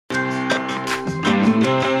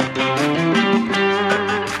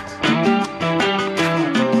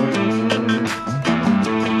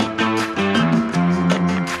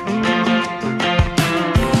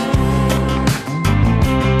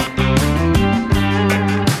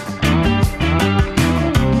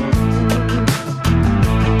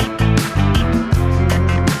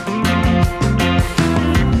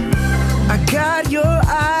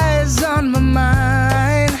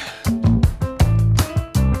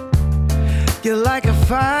You're like a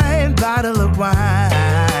fine bottle of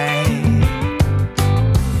wine.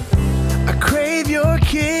 I crave your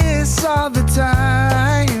kiss all the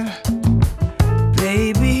time.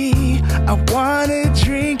 Baby, I wanna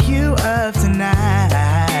drink you up tonight.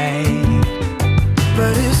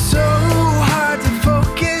 But it's so hard to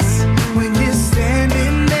focus when you're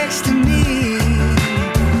standing next to me.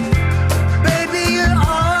 Baby, you're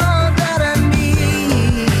all that I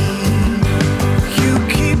need. You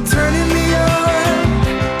keep turning me on.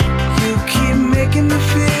 You keep making me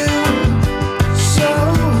feel so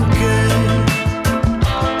good.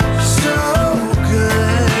 So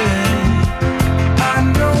good. I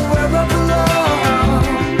know where I belong.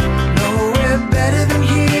 Nowhere better than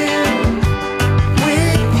here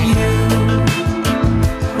with you.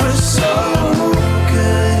 We're so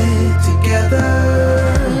good together.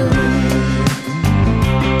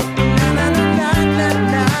 Na na na na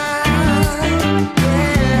na,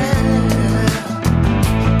 yeah.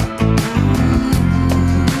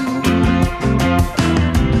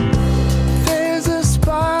 There's a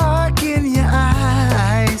spark in your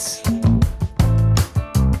eyes,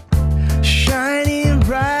 shining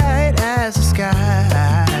bright as the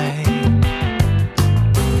sky.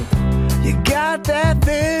 You got that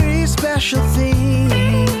very special thing.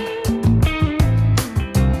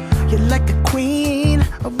 You're like a queen,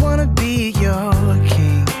 I wanna be your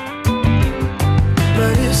king.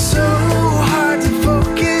 But it's so hard to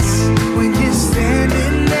focus when you're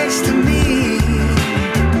standing next to me.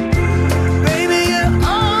 Baby, you're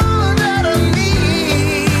all that I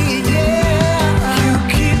need, yeah. You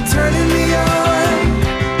keep turning me on.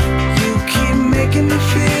 You keep making me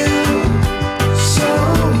feel so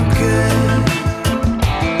good.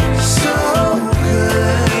 So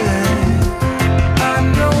good. I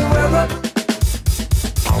know where I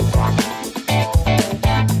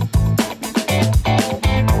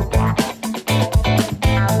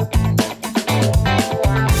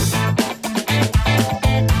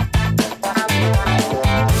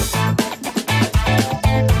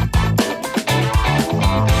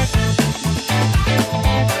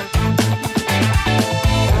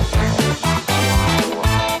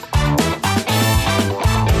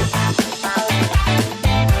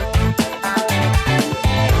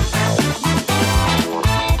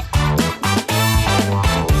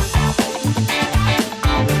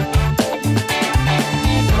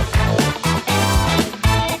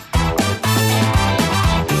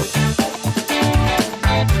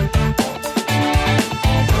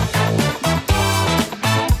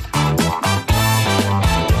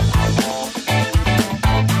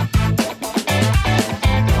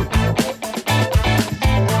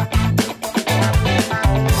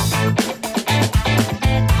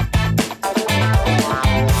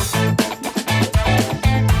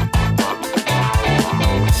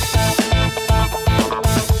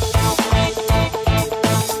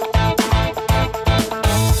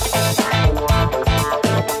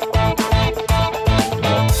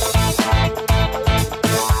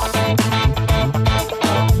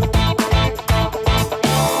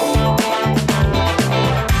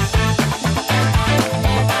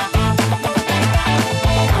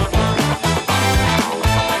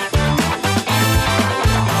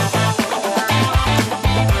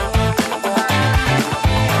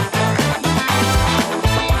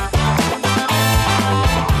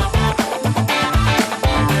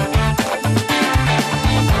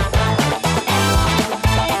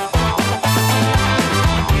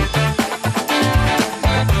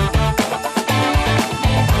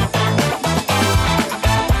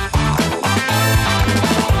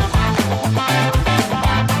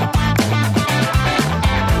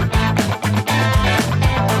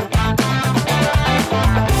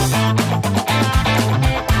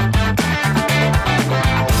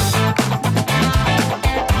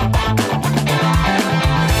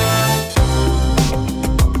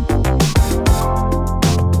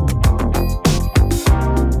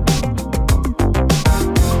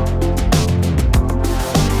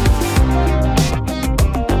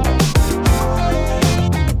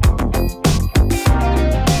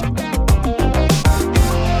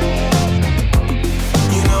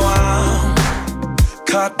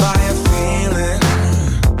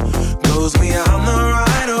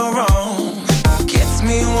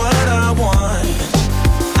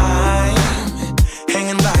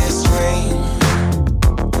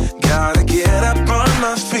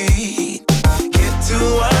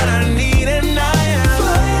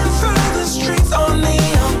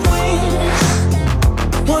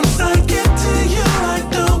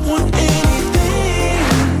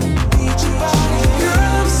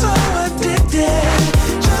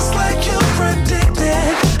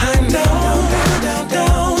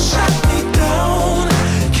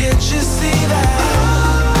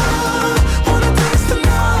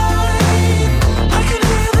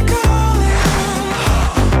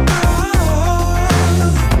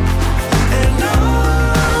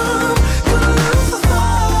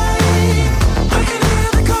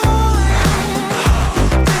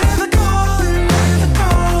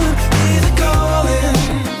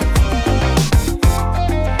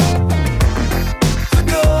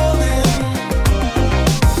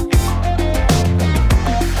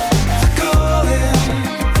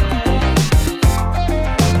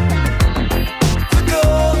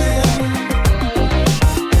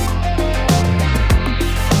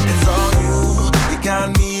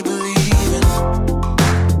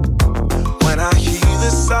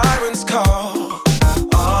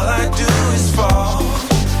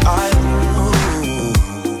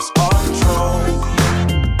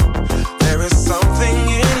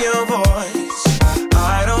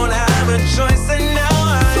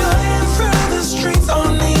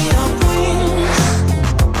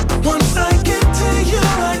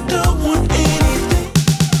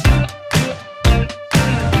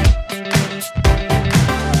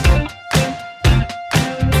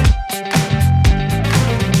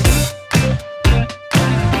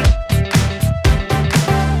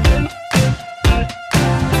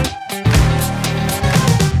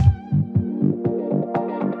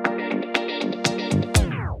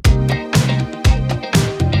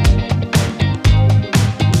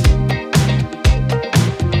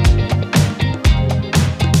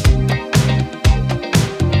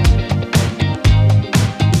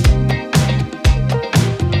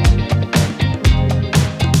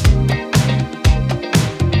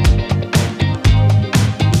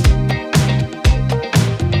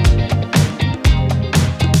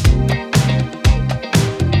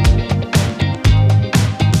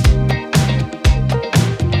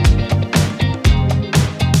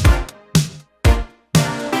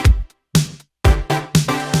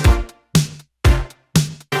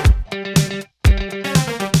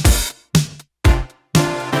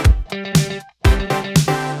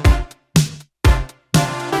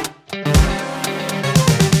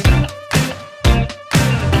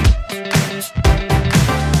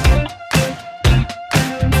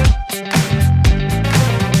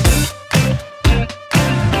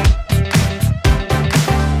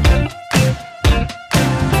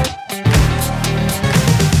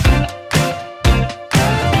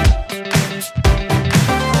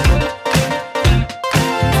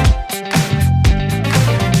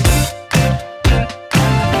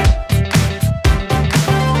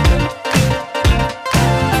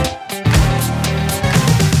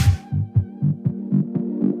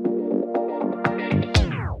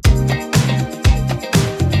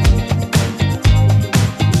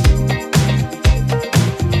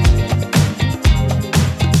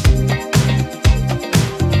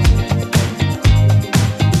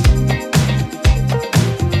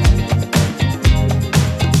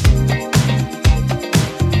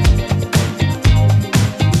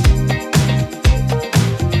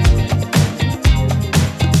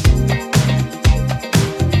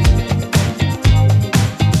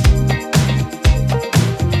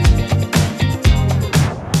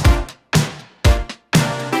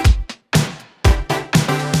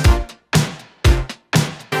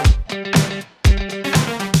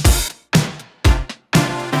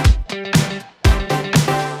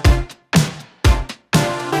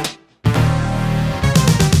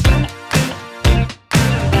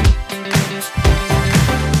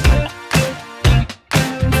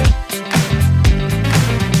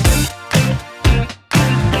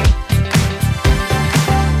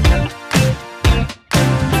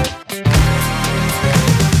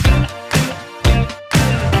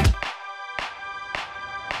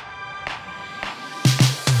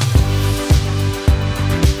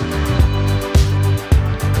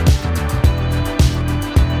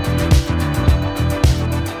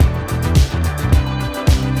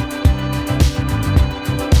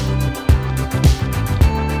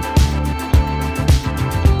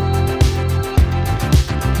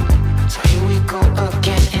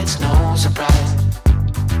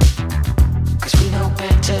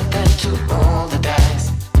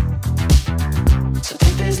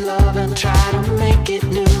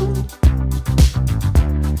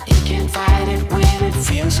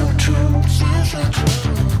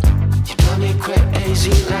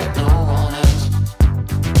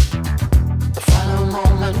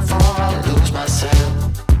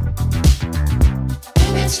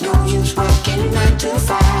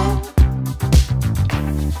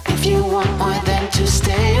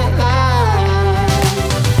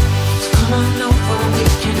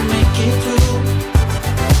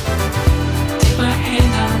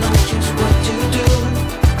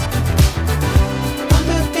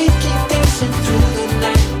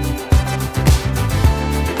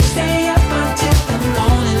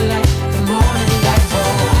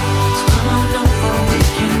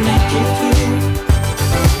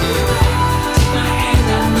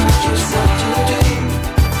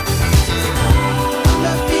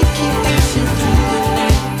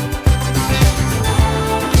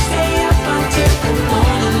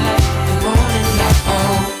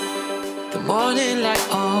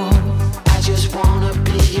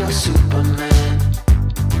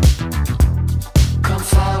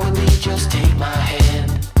just take my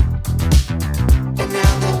hand. And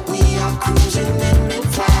now that we are cruising in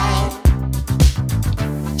mid-flight,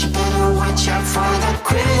 you better watch out for the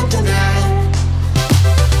kryptonite.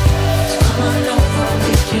 So come on over,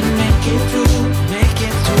 we can make it through, make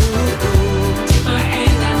it through. Take my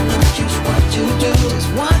hand, I know just what to do, just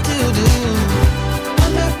what to do.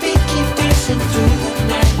 On the beat, keep dancing through the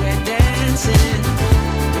night, we're dancing.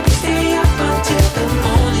 We stay up until the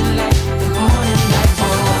morning light, the morning light.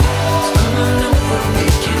 Oh, so come on over, we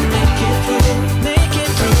can make it through, make it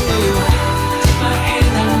through. Take my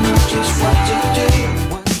hand, I know just what to do.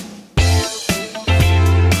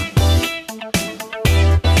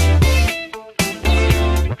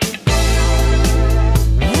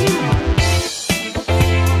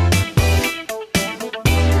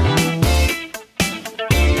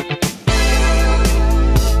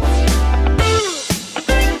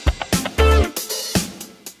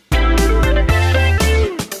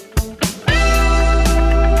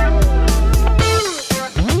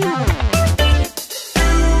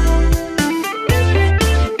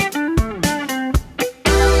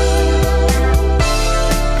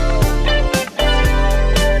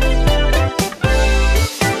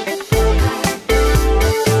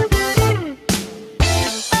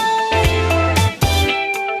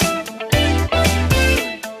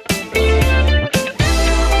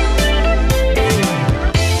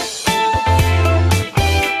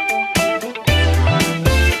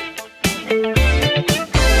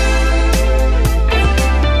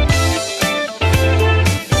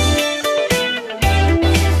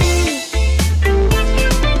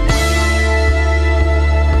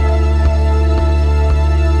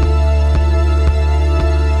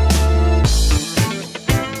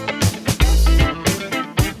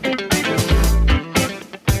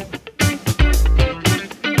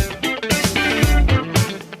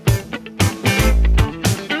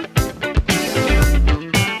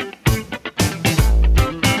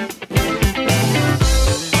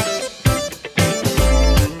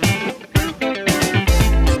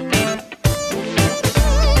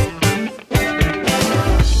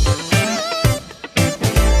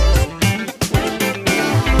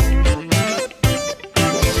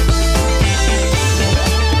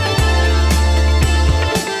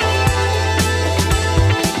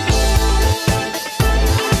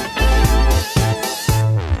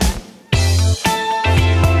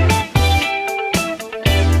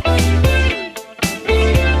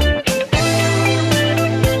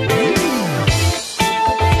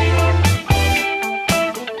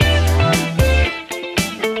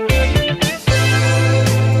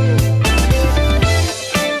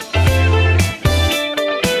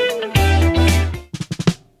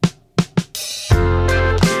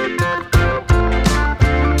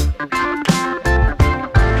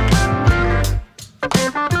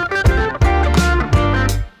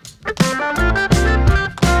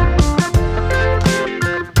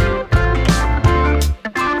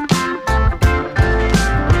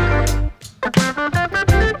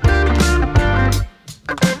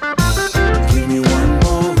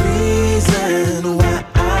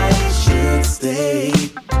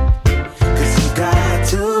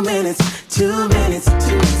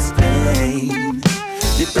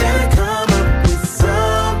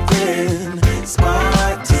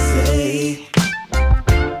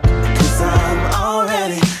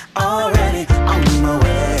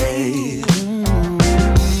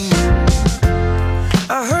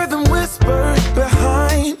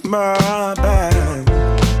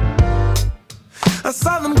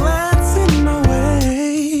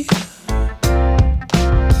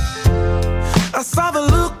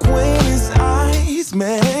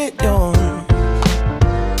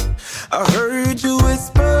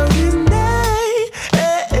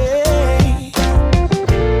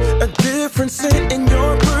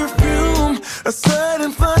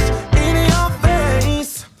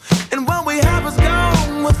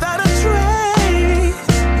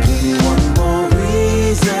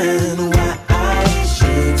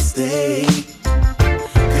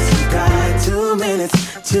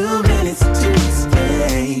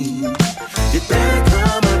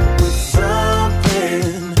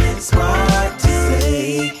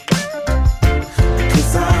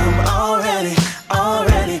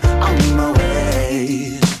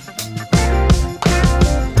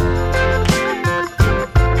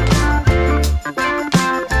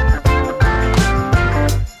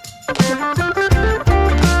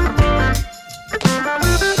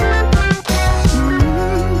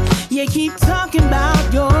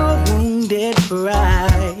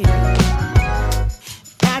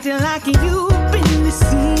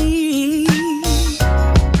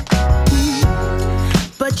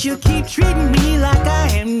 keep treating me like I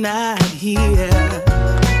am not here,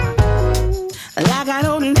 like I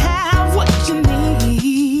don't have what you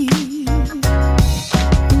need.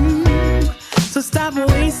 So stop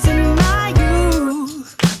wasting my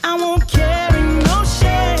youth. I won't carry no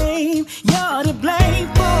shame. You're to blame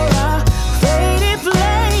for a faded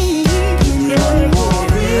flame. No more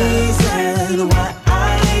reason why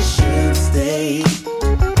I should stay.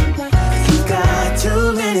 You got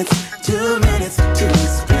 2 minutes to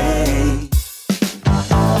explain.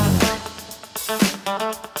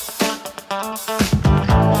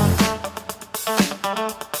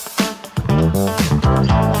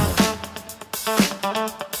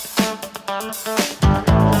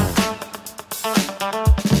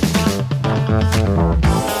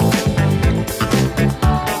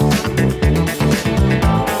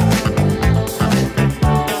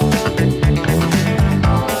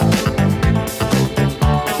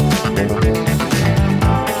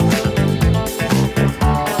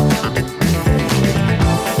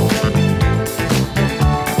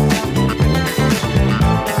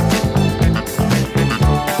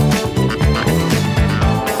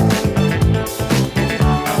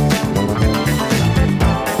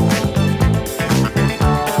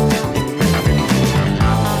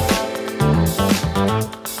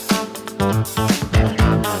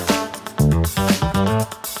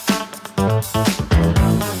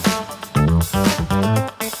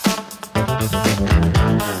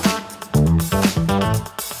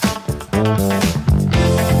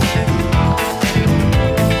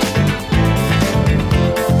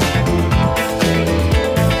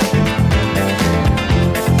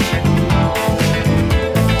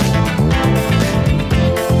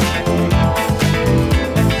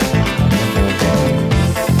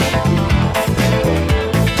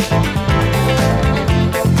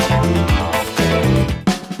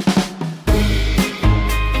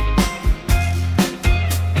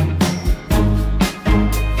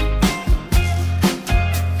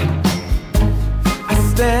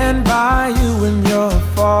 Stand by you when you're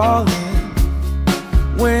falling,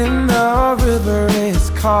 when the river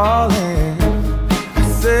is calling. I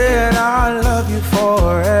said I love you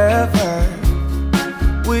forever.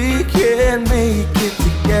 We can make it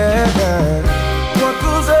together. What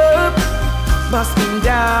goes up must come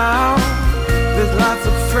down. There's lots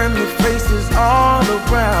of friendly faces all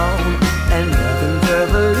around, and nothing's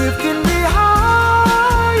ever lifting me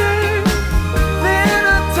higher than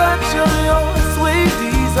a touch of your sweet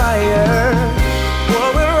desire. What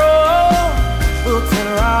we're wrong, we'll turn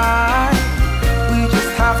right. We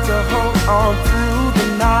just have to hold on through the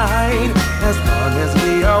night. As long as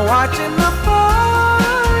we are watching the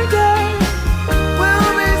fire,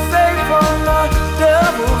 we'll be safe from the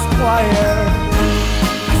devil's choir.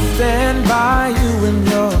 I stand by you when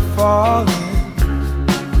you're falling,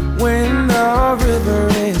 when the river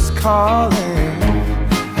is calling.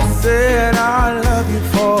 I said I love you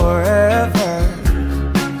forever.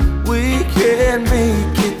 We can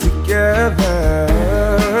make it together.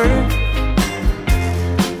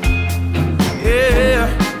 Yeah,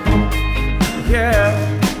 yeah.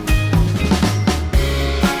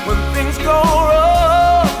 When things go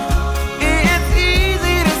wrong, it's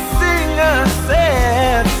easy to sing a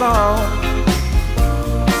sad song.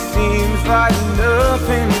 Seems like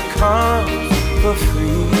nothing comes for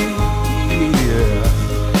free. Yeah.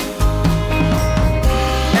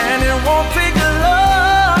 And it won't take a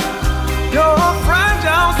lot. Your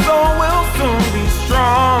fragile soul will soon be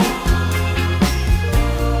strong.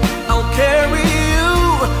 I'll carry you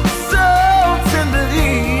so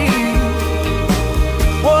tenderly.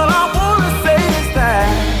 What I wanna say is that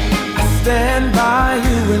I stand by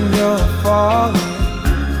you when you're falling,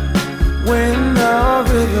 when the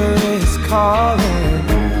river is calling.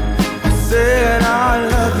 I said I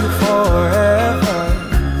love you forever.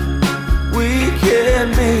 We can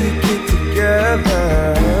make it together.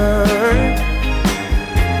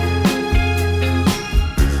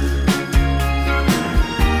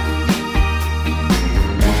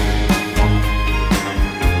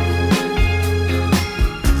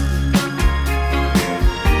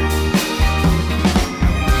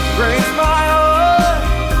 Breaks my heart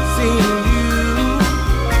seeing you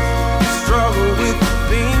struggle with the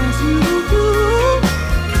things you do,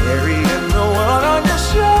 carrying the one on your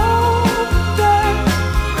shoulder.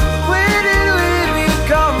 When did we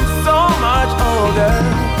become so much older?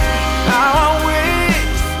 Now I wish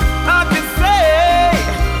I could say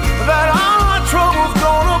that all my troubles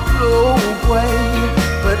gonna blow away,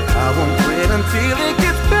 but I won't quit until it gets